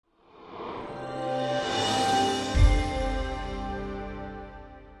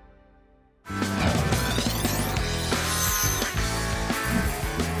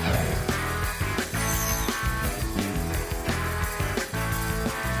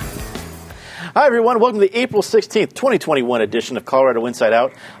Hi, everyone. Welcome to the April 16th, 2021 edition of Colorado Inside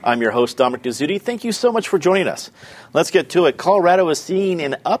Out. I'm your host, Dominic Nuzzuti. Thank you so much for joining us. Let's get to it. Colorado is seeing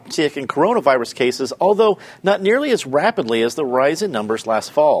an uptick in coronavirus cases, although not nearly as rapidly as the rise in numbers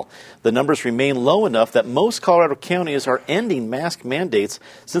last fall. The numbers remain low enough that most Colorado counties are ending mask mandates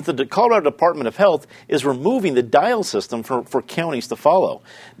since the Colorado Department of Health is removing the dial system for counties to follow.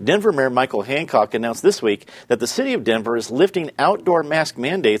 Denver Mayor Michael Hancock announced this week that the city of Denver is lifting outdoor mask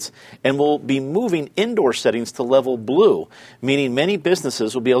mandates and will be moving indoor settings to level blue, meaning many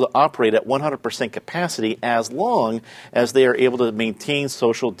businesses will be able to operate at 100% capacity as long as they are able to maintain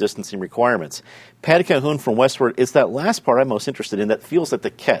social distancing requirements. Patty Calhoun from Westward, it's that last part I'm most interested in that feels like the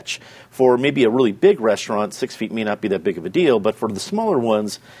catch. For maybe a really big restaurant, 6 feet may not be that big of a deal, but for the smaller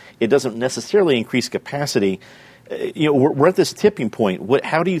ones, it doesn't necessarily increase capacity. We're at this tipping point.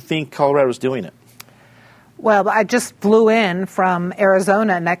 How do you think Colorado's doing it? Well, I just flew in from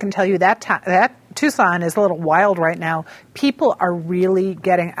Arizona, and I can tell you that Tucson is a little wild right now. People are really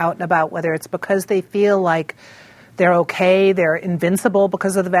getting out and about, whether it's because they feel like they're okay, they're invincible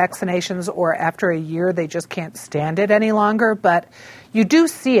because of the vaccinations, or after a year they just can't stand it any longer. But you do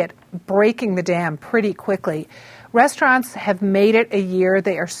see it breaking the dam pretty quickly. Restaurants have made it a year.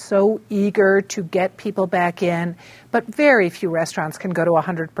 They are so eager to get people back in, but very few restaurants can go to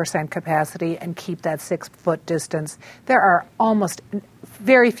 100% capacity and keep that 6-foot distance. There are almost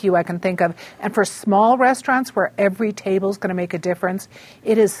very few I can think of. And for small restaurants where every table is going to make a difference,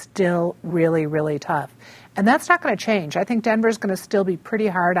 it is still really, really tough. And that's not going to change. I think Denver's going to still be pretty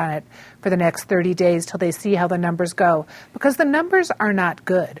hard on it for the next 30 days till they see how the numbers go, because the numbers are not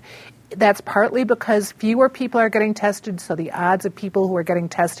good. That's partly because fewer people are getting tested, so the odds of people who are getting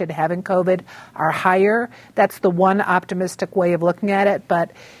tested having COVID are higher. That's the one optimistic way of looking at it,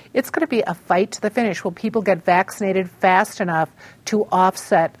 but it's going to be a fight to the finish. Will people get vaccinated fast enough to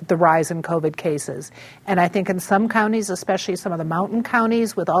offset the rise in COVID cases? And I think in some counties, especially some of the mountain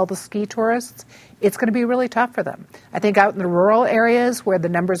counties with all the ski tourists, it's going to be really tough for them. I think out in the rural areas where the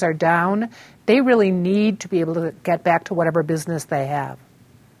numbers are down, they really need to be able to get back to whatever business they have.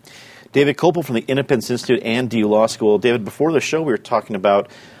 David Kopel from the Independence Institute and DU Law School. David, before the show we were talking about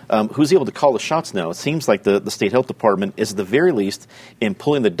who's able to call the shots now. It seems like the state health department is at the very least in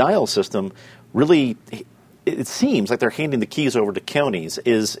pulling the dial system. Really, it seems like they're handing the keys over to counties.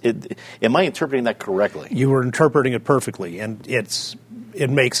 Am I interpreting that correctly? You were interpreting it perfectly, and it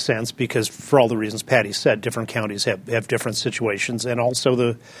makes sense because for all the reasons Patty said, different counties have different situations, and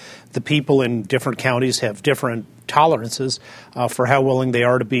also the people in different counties have different tolerances for how willing they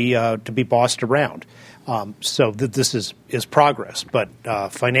are to be bossed around. So this is progress, but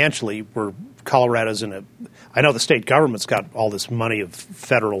financially, Colorado's in a. I know the state government's got all this money of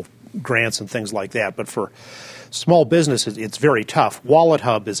federal grants and things like that, but for small businesses, it's very tough.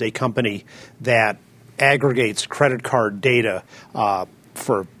 WalletHub is a company that aggregates credit card data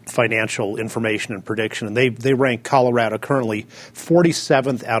for financial information and prediction, and they rank Colorado currently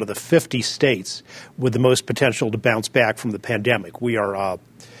 47th out of the 50 states with the most potential to bounce back from the pandemic. We are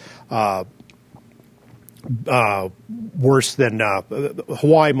worse than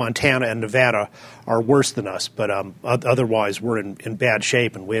Hawaii, Montana, and Nevada are worse than us, but otherwise we're in bad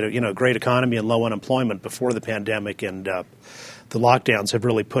shape, and we had a great economy and low unemployment before the pandemic, and the lockdowns have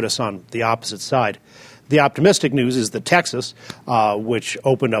really put us on the opposite side. The optimistic news is that Texas, which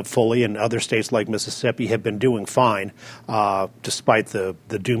opened up fully, and other states like Mississippi have been doing fine, despite the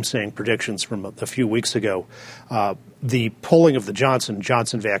doomsaying predictions from a few weeks ago. The pulling of the Johnson &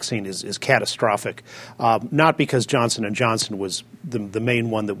 Johnson vaccine is catastrophic, not because Johnson & Johnson was the main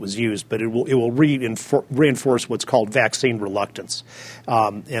one that was used, but it will reinforce what's called vaccine reluctance.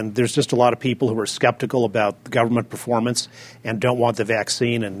 And there's just a lot of people who are skeptical about the government performance and don't want the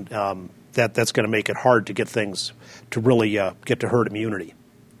vaccine, and that's going to make it hard to get things to really get to herd immunity.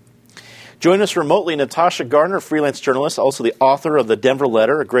 Join us remotely, Natasha Gardner, freelance journalist, also the author of the Denver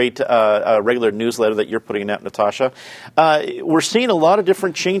Letter, a great regular newsletter that you're putting out, Natasha. We're seeing a lot of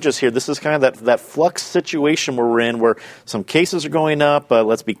different changes here. This is kind of that flux situation we're in where some cases are going up.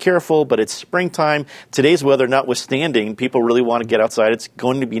 Let's be careful, but it's springtime. Today's weather notwithstanding, people really want to get outside. It's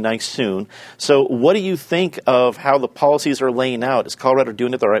going to be nice soon. So what do you think of how the policies are laying out? Is Colorado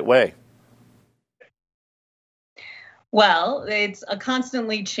doing it the right way? Well, it's a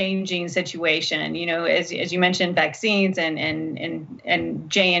constantly changing situation. As you mentioned, vaccines and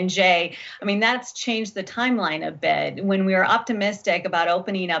J&J. I mean, that's changed the timeline a bit. When we were optimistic about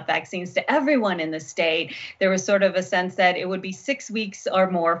opening up vaccines to everyone in the state, there was sort of a sense that it would be 6 weeks or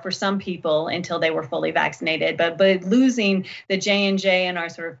more for some people until they were fully vaccinated. But losing the J&J in our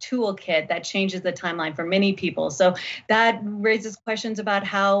sort of toolkit, that changes the timeline for many people. So that raises questions about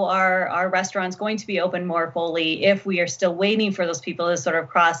how our restaurants going to be open more fully if we are still waiting for those people to sort of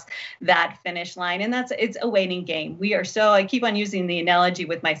cross that finish line. And it's a waiting game. I keep on using the analogy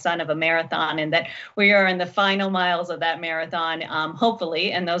with my son of a marathon, and that we are in the final miles of that marathon,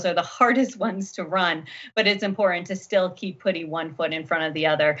 hopefully, and those are the hardest ones to run, but it's important to still keep putting one foot in front of the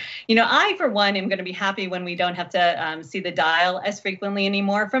other. I, for one, am going to be happy when we don't have to see the dial as frequently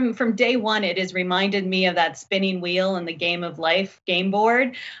anymore. From day one, it has reminded me of that spinning wheel in the Game of Life game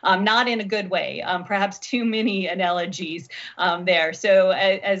board, not in a good way, perhaps too many analogies there. So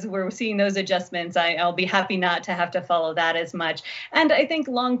as we're seeing those adjustments, I'll be happy not to have to follow that as much. And I think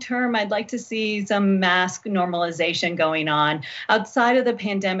long term, I'd like to see some mask normalization going on. Outside of the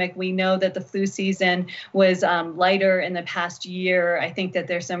pandemic, we know that the flu season was lighter in the past year. I think that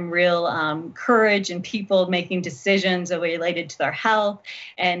there's some real courage in people making decisions related to their health,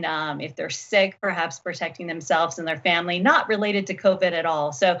 and if they're sick, perhaps protecting themselves and their family, not related to COVID at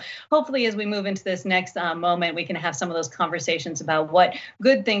all. So hopefully as we move into this next moment, we can have some of those conversations about what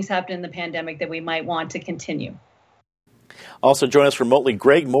good things happened in the pandemic that we might want to continue. Also join us remotely,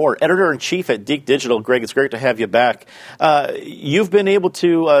 Greg Moore, Editor-in-Chief at Deke Digital. Greg, it's great to have you back. You've been able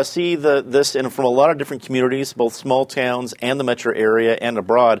to see this from a lot of different communities, both small towns and the metro area and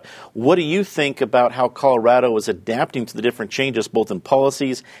abroad. What do you think about how Colorado is adapting to the different changes, both in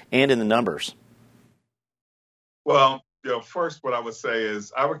policies and in the numbers? Well, first, what I would say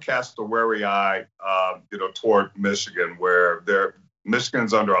is I would cast a wary eye, toward Michigan, where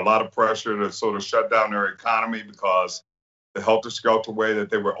Michigan's under a lot of pressure to sort of shut down their economy because the helter-skelter way that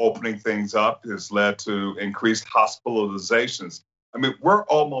they were opening things up has led to increased hospitalizations. I mean, we're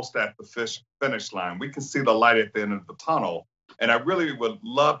almost at the finish line. We can see the light at the end of the tunnel. And I really would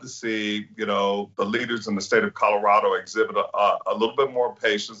love to see, the leaders in the state of Colorado exhibit a little bit more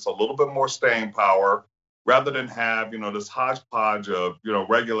patience, a little bit more staying power, rather than have, this hodgepodge of,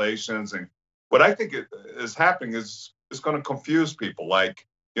 regulations. And what I think is happening is it's going to confuse people. Like,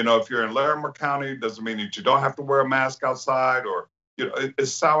 if you're in Larimer County, doesn't mean that you don't have to wear a mask outside, or,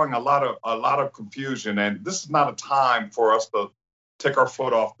 it's sowing a lot of confusion. And this is not a time for us to take our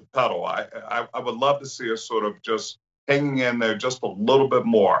foot off the pedal. I would love to see us sort of just hanging in there just a little bit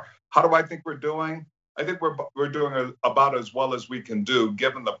more. How do I think we're doing? I think we're doing about as well as we can do,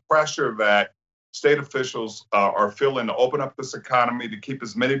 given the pressure that state officials are feeling to open up this economy, to keep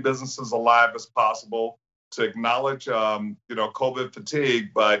as many businesses alive as possible, to acknowledge, COVID fatigue.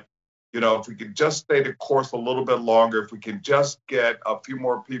 But, if we could just stay the course a little bit longer, if we can just get a few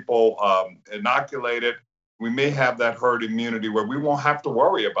more people inoculated, we may have that herd immunity where we won't have to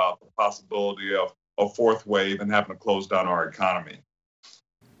worry about the possibility of a fourth wave and having to close down our economy.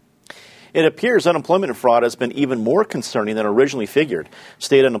 It appears unemployment fraud has been even more concerning than originally figured.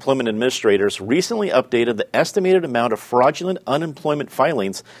 State unemployment administrators recently updated the estimated amount of fraudulent unemployment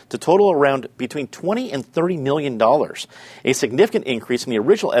filings to total around between $20 and $30 million, a significant increase from the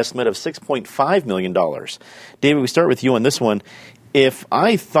original estimate of $6.5 million. David, we start with you on this one. If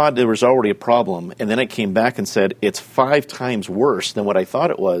I thought there was already a problem and then I came back and said it's 5 times worse than what I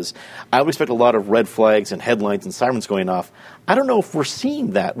thought it was, I would expect a lot of red flags and headlines and sirens going off. I don't know if we're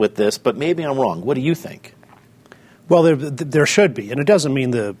seeing that with this, but maybe I'm wrong. What do you think? Well, there should be, and it doesn't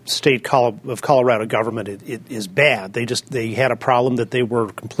mean the state of Colorado government it is bad. They had a problem that they were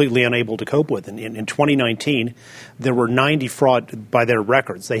completely unable to cope with. And in 2019, there were 90 by their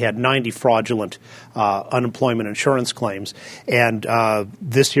records. They had 90 fraudulent unemployment insurance claims, and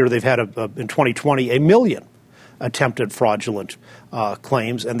this year they've had in 2020 1 million attempted fraudulent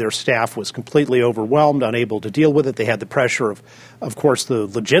claims, and their staff was completely overwhelmed, unable to deal with it. They had the pressure of course, the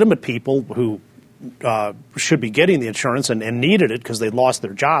legitimate people who should be getting the insurance and needed it because they lost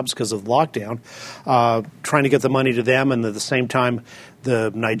their jobs because of the lockdown, trying to get the money to them. And at the same time,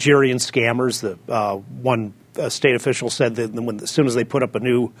 the Nigerian scammers, one state official said that as soon as they put up a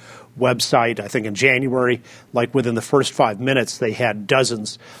new website, I think in January, like within the first 5 minutes, they had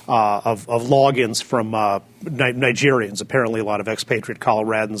dozens of logins from Nigerians, apparently a lot of expatriate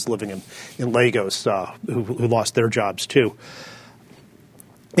Coloradans living in Lagos who lost their jobs too.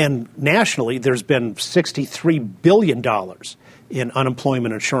 And nationally, there's been $63 billion in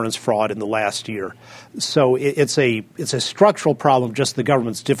unemployment insurance fraud in the last year. So it's a structural problem, just the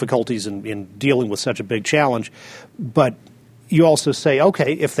government's difficulties in dealing with such a big challenge. But you also say,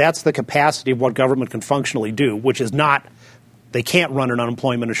 okay, if that's the capacity of what government can functionally do, which is not, they can't run an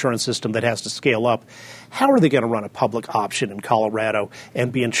unemployment insurance system that has to scale up, how are they going to run a public option in Colorado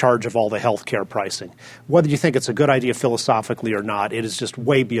and be in charge of all the health care pricing? Whether you think it's a good idea philosophically or not, it is just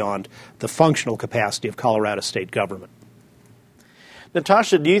way beyond the functional capacity of Colorado state government.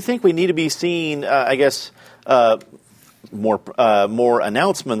 Natasha, do you think we need to be seeing, more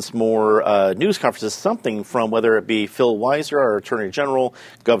announcements, more news conferences, something from whether it be Phil Weiser, our Attorney General,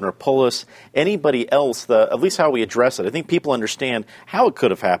 Governor Polis, anybody else, at least how we address it? I think people understand how it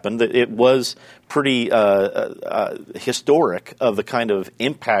could have happened. It was pretty historic of the kind of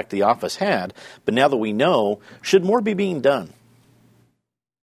impact the office had. But now that we know, should more be being done?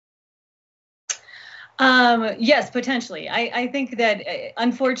 Yes, potentially. I think that,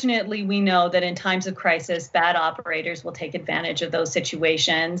 unfortunately, we know that in times of crisis, bad operators will take advantage of those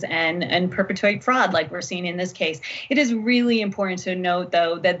situations and perpetrate fraud like we're seeing in this case. It is really important to note,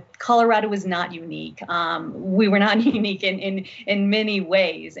 though, that Colorado is not unique. We were not unique in many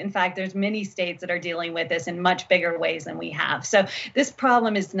ways. In fact, there's many states that are dealing with this in much bigger ways than we have. So this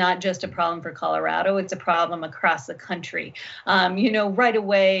problem is not just a problem for Colorado. It's a problem across the country. Right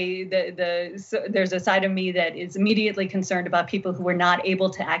away, there's a side of me that is immediately concerned about people who were not able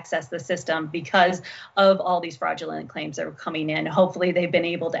to access the system because of all these fraudulent claims that were coming in. Hopefully they've been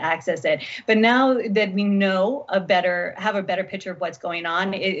able to access it. But now that we know have a better picture of what's going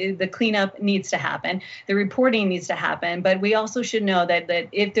on, the cleanup needs to happen. The reporting needs to happen. But we also should know that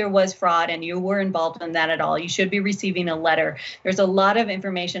if there was fraud and you were involved in that at all, you should be receiving a letter. There's a lot of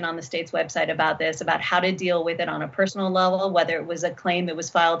information on the state's website about this, about how to deal with it on a personal level, whether it was a claim that was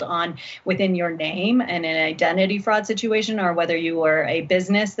filed within your name and an identity fraud situation, or whether you were a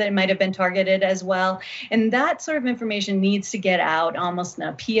business that might have been targeted as well. And that sort of information needs to get out almost on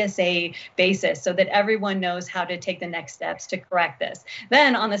a PSA basis so that everyone knows how to take the next steps to correct this.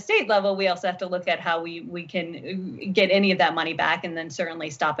 Then on the state level, we also have to look at how we can get any of that money back and then certainly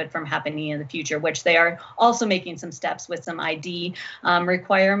stop it from happening in the future, which they are also making some steps with some ID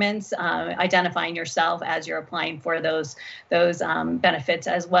requirements, identifying yourself as you're applying for those benefits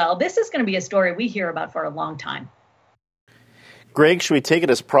as well. This is going to be a story we hear about for a long time. Greg, should we take it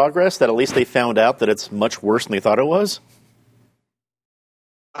as progress that at least they found out that it's much worse than they thought it was?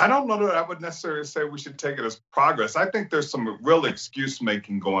 I don't know that I would necessarily say we should take it as progress. I think there's some real excuse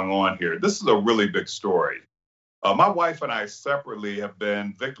making going on here. This is a really big story. My wife and I separately have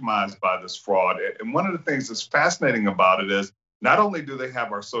been victimized by this fraud. And one of the things that's fascinating about it is not only do they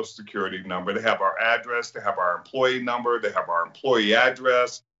have our Social Security number, they have our address, they have our employee number, they have our employee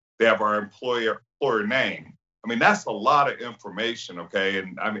address, they have our employer name. I mean, that's a lot of information, okay?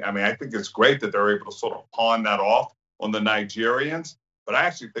 And I think it's great that they're able to sort of pawn that off on the Nigerians, but I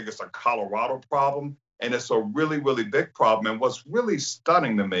actually think it's a Colorado problem, and it's a really, really big problem. And what's really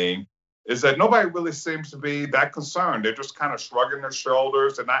stunning to me is that nobody really seems to be that concerned. They're just kind of shrugging their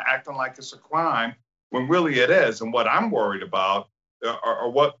shoulders and not acting like it's a crime when really it is. And what I'm worried about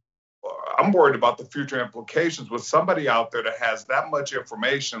I'm worried about the future implications with somebody out there that has that much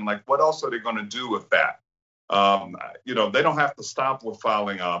information. Like, what else are they going to do with that? They don't have to stop with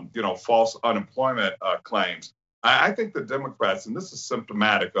filing, false unemployment claims. I think the Democrats, and this is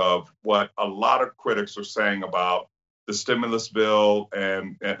symptomatic of what a lot of critics are saying about the stimulus bill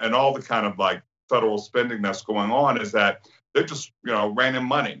and all the kind of like federal spending that's going on, is that they're just, raining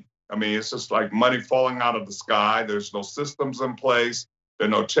money. I mean, it's just like money falling out of the sky. There's no systems in place. There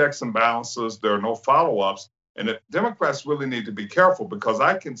are no checks and balances. There are no follow-ups. And the Democrats really need to be careful, because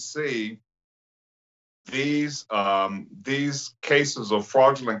I can see these cases of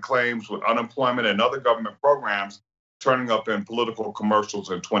fraudulent claims with unemployment and other government programs turning up in political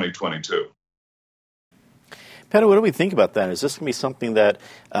commercials in 2022. Penna, what do we think about that? Is this going to be something that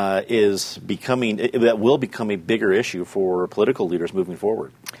will become a bigger issue for political leaders moving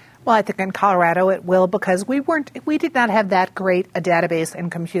forward? Well, I think in Colorado it will, because we did not have that great a database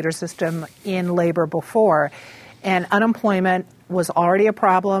and computer system in labor before. And unemployment was already a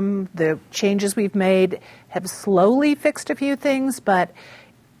problem. The changes we've made have slowly fixed a few things, but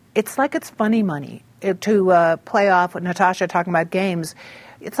it's like it's funny money. To play off what Natasha talking about games,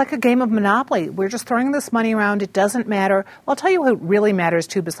 it's like a game of Monopoly. We're just throwing this money around. It doesn't matter. Well, I'll tell you what really matters,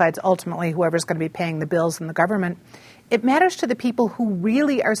 too, besides ultimately whoever's going to be paying the bills in the government. It matters to the people who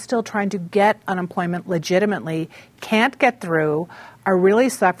really are still trying to get unemployment legitimately, can't get through, are really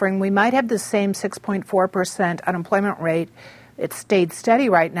suffering. We might have the same 6.4% unemployment rate It's stayed steady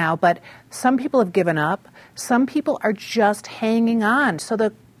right now, but some people have given up. Some people are just hanging on. So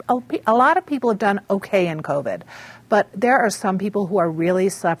a lot of people have done okay in COVID, but there are some people who are really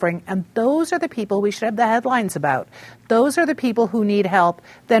suffering, and those are the people we should have the headlines about. Those are the people who need help.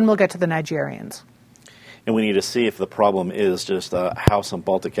 Then we'll get to the Nigerians. And we need to see if the problem is just a house on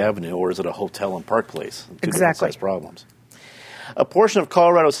Baltic Avenue or is it a hotel in Park Place. Two different size problems. A portion of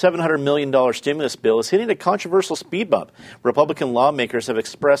Colorado's $700 million stimulus bill is hitting a controversial speed bump. Republican lawmakers have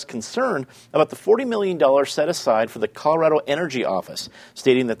expressed concern about the $40 million set aside for the Colorado Energy Office,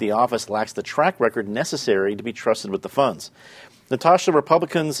 stating that the office lacks the track record necessary to be trusted with the funds. Natasha,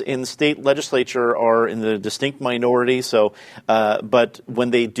 Republicans in the state legislature are in the distinct minority, but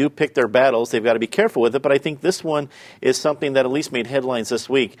when they do pick their battles, they've got to be careful with it. But I think this one is something that at least made headlines this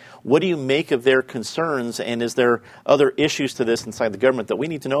week. What do you make of their concerns, and is there other issues to this inside the government that we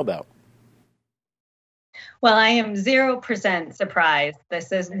need to know about? Well, I am 0% surprised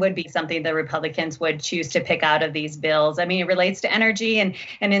would be something the Republicans would choose to pick out of these bills. I mean, it relates to energy, and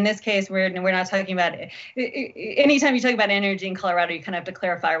in this case, we're not talking about. Anytime you talk about energy in Colorado, you kind of have to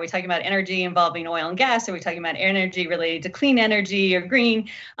clarify: are we talking about energy involving oil and gas? Are we talking about energy related to clean energy or green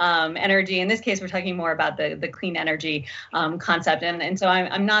energy? In this case, we're talking more about the clean energy concept, and so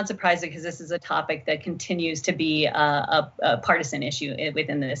I'm not surprised because this is a topic that continues to be a partisan issue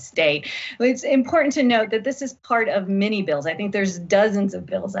within this state. It's important to note that this is part of many bills. I think there's dozens of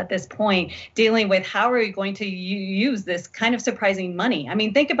bills at this point dealing with how are we going to use this kind of surprising money. I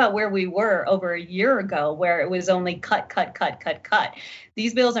mean, think about where we were over a year ago, where it was only cut.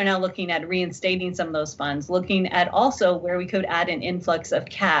 These bills are now looking at reinstating some of those funds, looking at also where we could add an influx of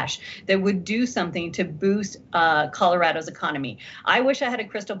cash that would do something to boost Colorado's economy. I wish I had a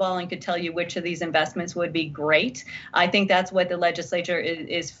crystal ball and could tell you which of these investments would be great. I think that's what the legislature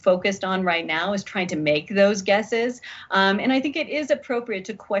is focused on right now, is trying to make those guesses. And I think it is appropriate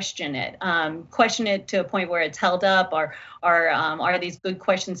to question it to a point where it's held up, or are these good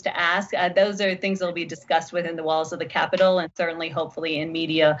questions to ask? Those are things that will be discussed within the walls of the Capitol and certainly, hopefully, in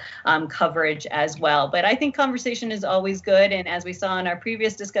media coverage as well. But I think conversation is always good. And as we saw in our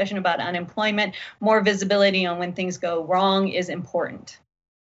previous discussion about unemployment, more visibility on when things go wrong is important.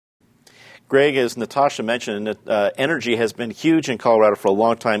 Greg, as Natasha mentioned, energy has been huge in Colorado for a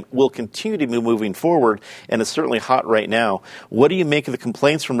long time, will continue to be moving forward, and it's certainly hot right now. What do you make of the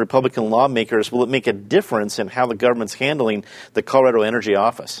complaints from Republican lawmakers? Will it make a difference in how the government's handling the Colorado Energy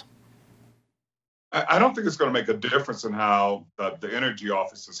Office? I don't think it's going to make a difference in how the energy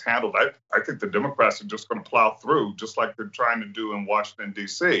office is handled. I think the Democrats are just going to plow through, just like they're trying to do in Washington,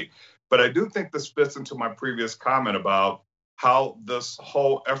 D.C. But I do think this fits into my previous comment about how this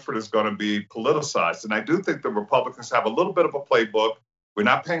whole effort is going to be politicized. And I do think the Republicans have a little bit of a playbook. We're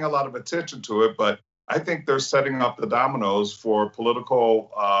not paying a lot of attention to it, but I think they're setting up the dominoes for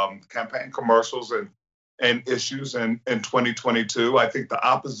political campaign commercials and issues in 2022. I think the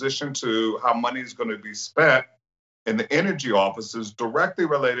opposition to how money is going to be spent in the energy office is directly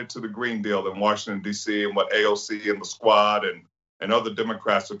related to the Green Deal in Washington, D.C., and what AOC and the Squad and other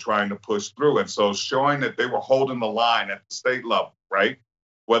Democrats are trying to push through. And so showing that they were holding the line at the state level, right,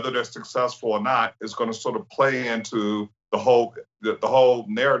 whether they're successful or not, is going to sort of play into the whole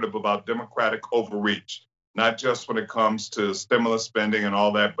narrative about Democratic overreach, not just when it comes to stimulus spending and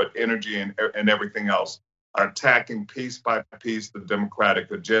all that, but energy and everything else, attacking piece by piece the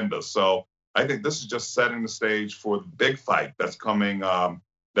Democratic agenda. So I think this is just setting the stage for the big fight that's coming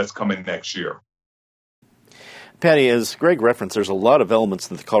next year. Patty, as Greg referenced, there's a lot of elements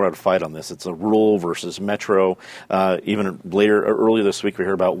to the Colorado fight on this. It's a rural versus metro. Even earlier this week, we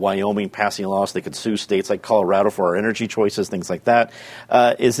heard about Wyoming passing laws so they could sue states like Colorado for our energy choices, things like that.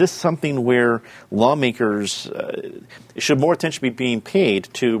 Is this something where lawmakers should more attention be being paid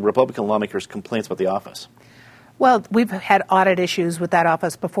to Republican lawmakers' complaints about the office? Well, we've had audit issues with that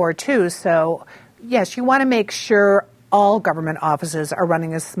office before, too. So, yes, you want to make sure all government offices are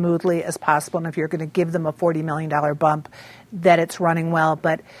running as smoothly as possible. And if you're going to give them a $40 million bump, that it's running well.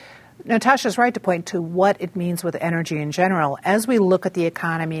 But Natasha's right to point to what it means with energy in general. As we look at the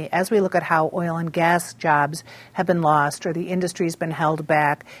economy, as we look at how oil and gas jobs have been lost or the industry's been held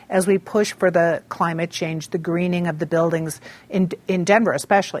back, as we push for the climate change, the greening of the buildings in Denver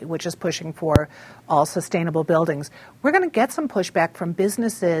especially, which is pushing for all sustainable buildings, we're going to get some pushback from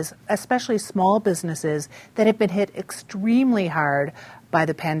businesses, especially small businesses that have been hit extremely hard by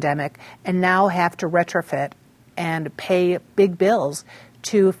the pandemic and now have to retrofit and pay big bills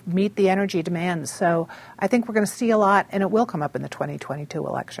to meet the energy demands. So I think we're going to see a lot, and it will come up in the 2022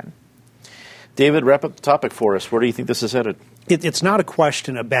 election. David, wrap up the topic for us. Where do you think this is headed? It's not a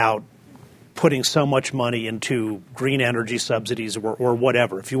question about putting so much money into green energy subsidies or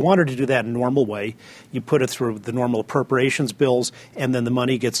whatever. If you wanted to do that in a normal way, you put it through the normal appropriations bills, and then the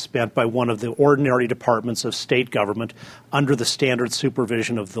money gets spent by one of the ordinary departments of state government under the standard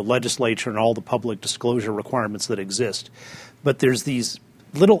supervision of the legislature and all the public disclosure requirements that exist. But there's these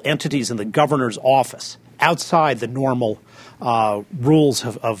little entities in the governor's office outside the normal rules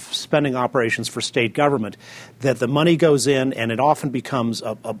of spending operations for state government, that the money goes in and it often becomes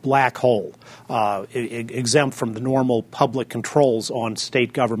a black hole, exempt from the normal public controls on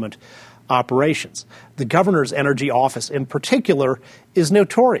state government operations. The governor's energy office in particular is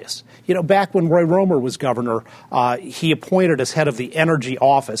notorious. You know, back when Roy Romer was governor, he appointed as head of the energy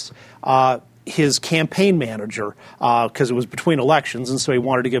office his campaign manager, because it was between elections, and so he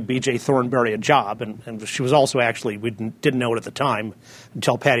wanted to give B.J. Thornberry a job. And she was also actually, we didn't know it at the time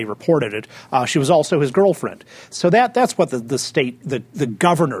until Patty reported it, she was also his girlfriend. So that's what the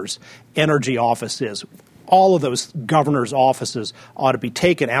governor's energy office is. All of those governor's offices ought to be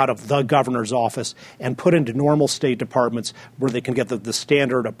taken out of the governor's office and put into normal state departments where they can get the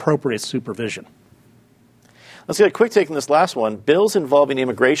standard appropriate supervision. Let's get a quick take on this last one. Bills involving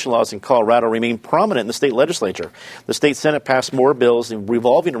immigration laws in Colorado remain prominent in the state legislature. The state Senate passed more bills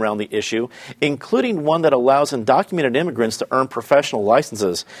revolving around the issue, including one that allows undocumented immigrants to earn professional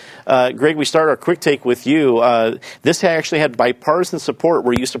licenses. Greg, we start our quick take with you. This actually had bipartisan support.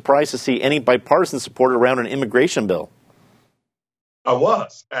 Were you surprised to see any bipartisan support around an immigration bill? I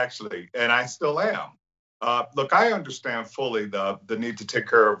was, actually, and I still am. Look, I understand fully the need to take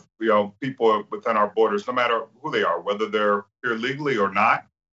care of people within our borders, no matter who they are, whether they're here legally or not,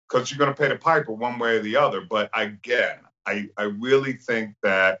 because you're going to pay the piper one way or the other. But again, I really think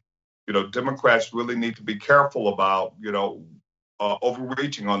that Democrats really need to be careful about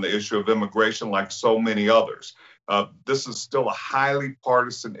overreaching on the issue of immigration, like so many others. This is still a highly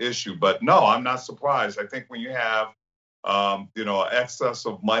partisan issue, but no, I'm not surprised. I think when you have excess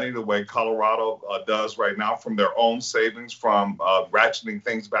of money the way Colorado does right now from their own savings, from ratcheting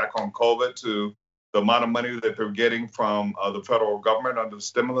things back on COVID to the amount of money that they're getting from the federal government under the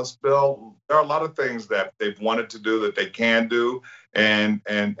stimulus bill. There are a lot of things that they've wanted to do that they can do, and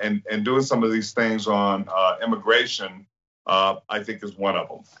doing some of these things on immigration, I think, is one of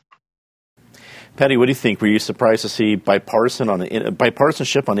them. Patty, what do you think? Were you surprised to see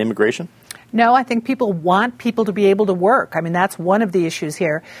bipartisanship on immigration? No, I think people want people to be able to work. I mean, that's one of the issues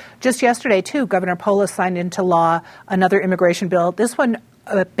here. Just yesterday, too, Governor Polis signed into law another immigration bill. This one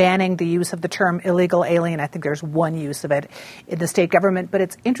banning the use of the term illegal alien. I think there's one use of it in the state government. But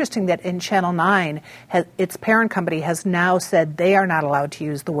it's interesting that in Channel 9, its parent company has now said they are not allowed to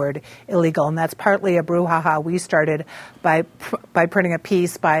use the word illegal. And that's partly a brouhaha we started by printing a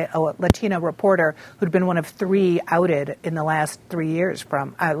piece by a Latino reporter who'd been one of 3 outed in the last 3 years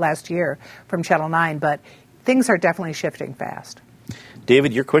from last year from Channel 9. But things are definitely shifting fast.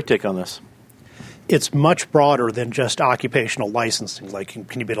 David, your quick take on this. It's much broader than just occupational licensing, like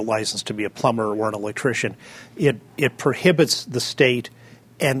can you get a license to be a plumber or an electrician. It prohibits the state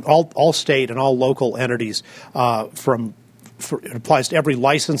and all state and all local entities it applies to every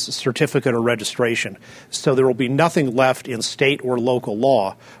license, certificate, or registration. So there will be nothing left in state or local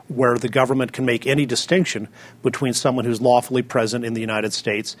law where the government can make any distinction between someone who's lawfully present in the United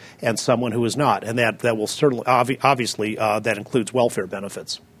States and someone who is not. And that will certainly, obviously, that includes welfare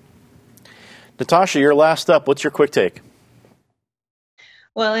benefits. Natasha, you're last up. What's your quick take?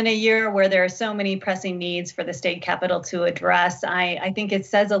 Well, in a year where there are so many pressing needs for the state capitol to address, I think it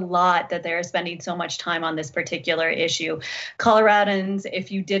says a lot that they're spending so much time on this particular issue. Coloradans,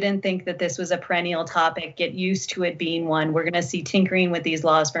 if you didn't think that this was a perennial topic, get used to it being one. We're going to see tinkering with these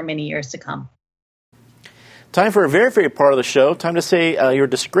laws for many years to come. Time for a very, very part of the show. Time to say your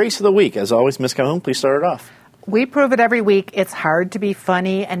disgrace of the week. As always, Ms. Calhoun, please start it off. We prove it every week. It's hard to be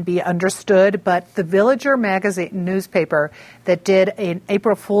funny and be understood, but the Villager magazine newspaper that did an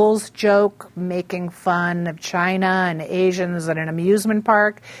April Fool's joke making fun of China and Asians at an amusement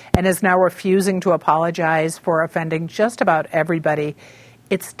park and is now refusing to apologize for offending just about everybody.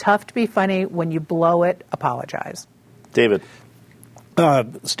 It's tough to be funny. When you blow it, apologize. David.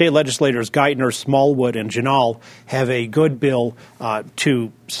 State legislators Geithner, Smallwood, and Janal have a good bill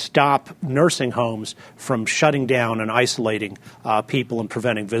to stop nursing homes from shutting down and isolating people and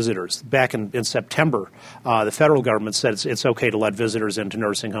preventing visitors. Back in September, the federal government said it's okay to let visitors into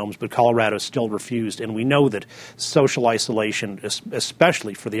nursing homes, but Colorado still refused. And we know that social isolation,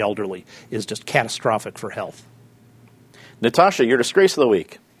 especially for the elderly, is just catastrophic for health. Natasha, your disgrace of the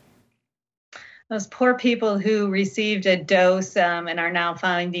week. Those poor people who received a dose and are now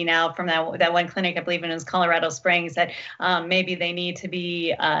finding out from that one clinic, I believe it was Colorado Springs, that maybe they need to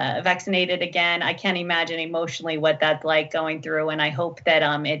be vaccinated again. I can't imagine emotionally what that's like going through, and I hope that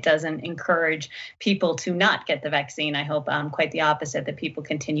it doesn't encourage people to not get the vaccine. I hope quite the opposite, that people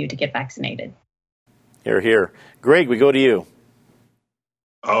continue to get vaccinated. Hear, hear. Greg, we go to you.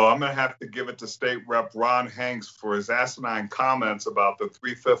 Oh, I'm going to have to give it to State Rep Ron Hanks for his asinine comments about the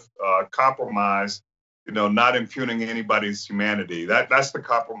 3/5 compromise, not impugning anybody's humanity. That's the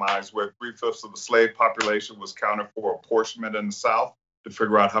compromise where 3/5 of the slave population was counted for apportionment in the South to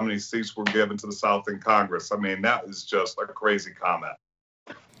figure out how many seats were given to the South in Congress. I mean, that is just a crazy comment.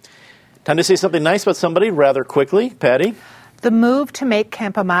 Time to say something nice about somebody rather quickly. Patty? The move to make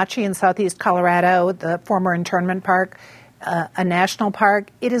Campamachi in southeast Colorado, the former internment park, a national park,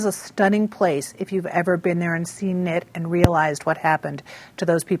 it is a stunning place if you've ever been there and seen it and realized what happened to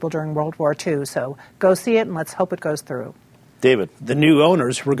those people during World War II. So go see it and let's hope it goes through. David. The new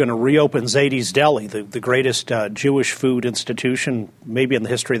owners were going to reopen Zadie's Deli, the greatest Jewish food institution maybe in the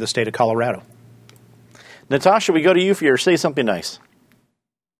history of the state of Colorado. Natasha, we go to you for your Say Something Nice.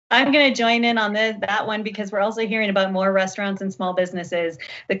 I'm going to join in on that one because we're also hearing about more restaurants and small businesses.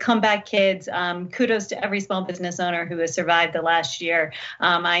 The Comeback Kids, kudos to every small business owner who has survived the last year.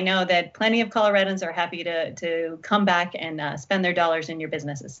 I know that plenty of Coloradans are happy to come back and spend their dollars in your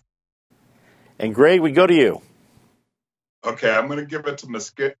businesses. And Greg, we go to you. Okay, I'm going to give it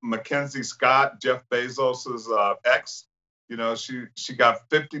to Mackenzie Scott, Jeff Bezos's ex. She got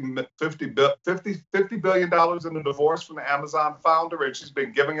 $50 billion in a divorce from the Amazon founder, and she's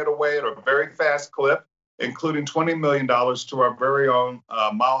been giving it away at a very fast clip, including $20 million to our very own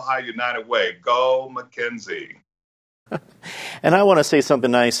Mile High United Way. Go, Mackenzie. And I want to say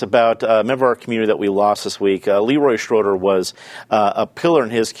something nice about a member of our community that we lost this week. Leroy Schroeder was a pillar in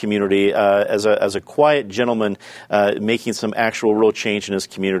his community as a quiet gentleman making some actual real change in his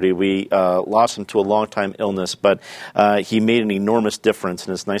community. We lost him to a long-time illness, but he made an enormous difference,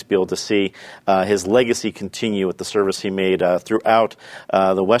 and it's nice to be able to see his legacy continue with the service he made throughout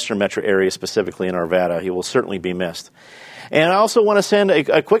the Western Metro area, specifically in Arvada. He will certainly be missed. And I also want to send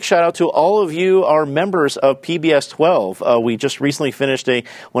a quick shout out to all of you, our members of PBS 12. We just recently finished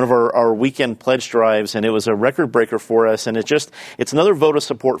one of our weekend pledge drives, and it was a record breaker for us. And it's another vote of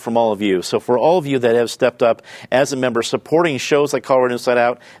support from all of you. So for all of you that have stepped up as a member supporting shows like Colorado Inside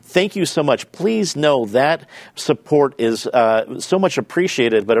Out, thank you so much. Please know that support is so much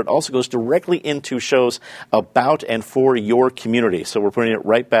appreciated, but it also goes directly into shows about and for your community. So we're putting it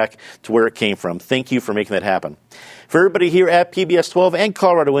right back to where it came from. Thank you for making that happen. For everybody here at PBS 12 and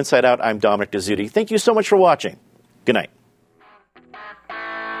Colorado Inside Out, I'm Dominic Dezzutti. Thank you so much for watching. Good night.